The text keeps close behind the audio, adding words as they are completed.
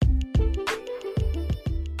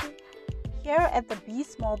Here at the Be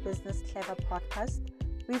Small Business Clever podcast,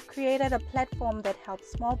 we've created a platform that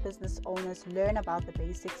helps small business owners learn about the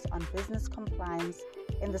basics on business compliance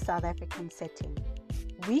in the South African setting.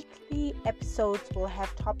 Weekly episodes will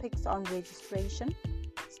have topics on registration,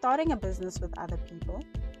 starting a business with other people,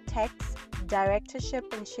 tax,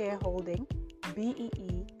 directorship and shareholding,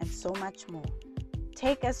 BEE, and so much more.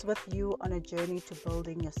 Take us with you on a journey to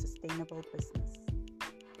building your sustainable business.